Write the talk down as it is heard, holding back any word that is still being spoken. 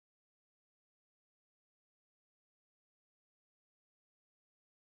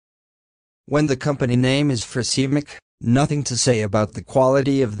When the company name is Forcemech, nothing to say about the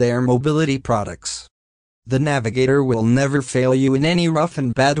quality of their mobility products. The Navigator will never fail you in any rough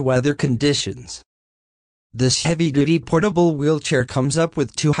and bad weather conditions. This heavy-duty portable wheelchair comes up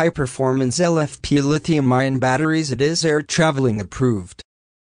with 2 high-performance LFP lithium-ion batteries. It is air traveling approved.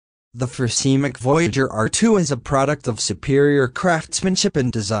 The Forcemech Voyager R2 is a product of superior craftsmanship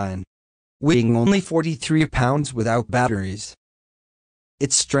and design, weighing only 43 pounds without batteries.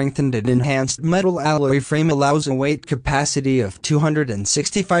 Its strengthened and enhanced metal alloy frame allows a weight capacity of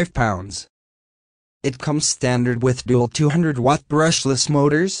 265 pounds. It comes standard with dual 200-watt brushless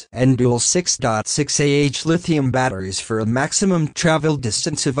motors and dual 6.6Ah lithium batteries for a maximum travel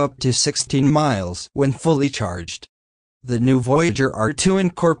distance of up to 16 miles when fully charged. The new Voyager R2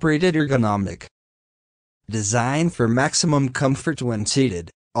 incorporated ergonomic design for maximum comfort when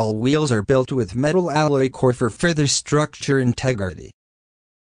seated. All wheels are built with metal alloy core for further structure integrity.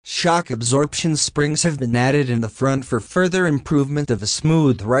 Shock absorption springs have been added in the front for further improvement of a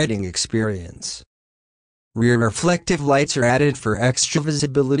smooth riding experience. Rear reflective lights are added for extra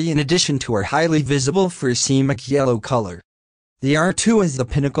visibility in addition to our highly visible Forcemech yellow color. The R2 is the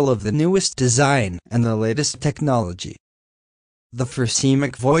pinnacle of the newest design and the latest technology. The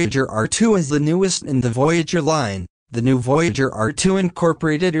Forcemech Voyager R2 is the newest in the Voyager line. The new Voyager R2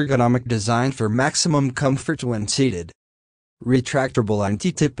 incorporated ergonomic design for maximum comfort when seated. Retractable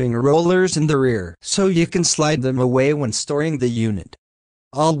anti-tipping rollers in the rear so you can slide them away when storing the unit.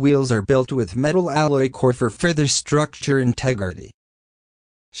 All wheels are built with metal alloy core for further structure integrity.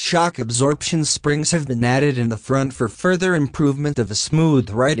 Shock absorption springs have been added in the front for further improvement of a smooth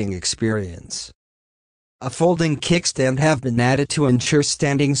riding experience. A folding kickstand have been added to ensure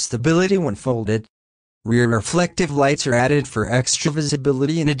standing stability when folded. Rear reflective lights are added for extra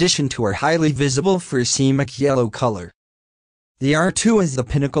visibility in addition to our highly visible Forcemech yellow color. The R2 is the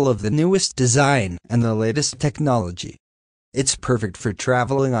pinnacle of the newest design and the latest technology. It's perfect for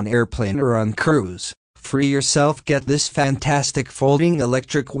traveling on airplane or on cruise. Free yourself, get this fantastic folding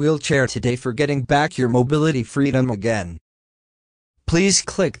electric wheelchair today for getting back your mobility freedom again. Please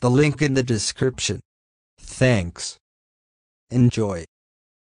click the link in the description. Thanks. Enjoy.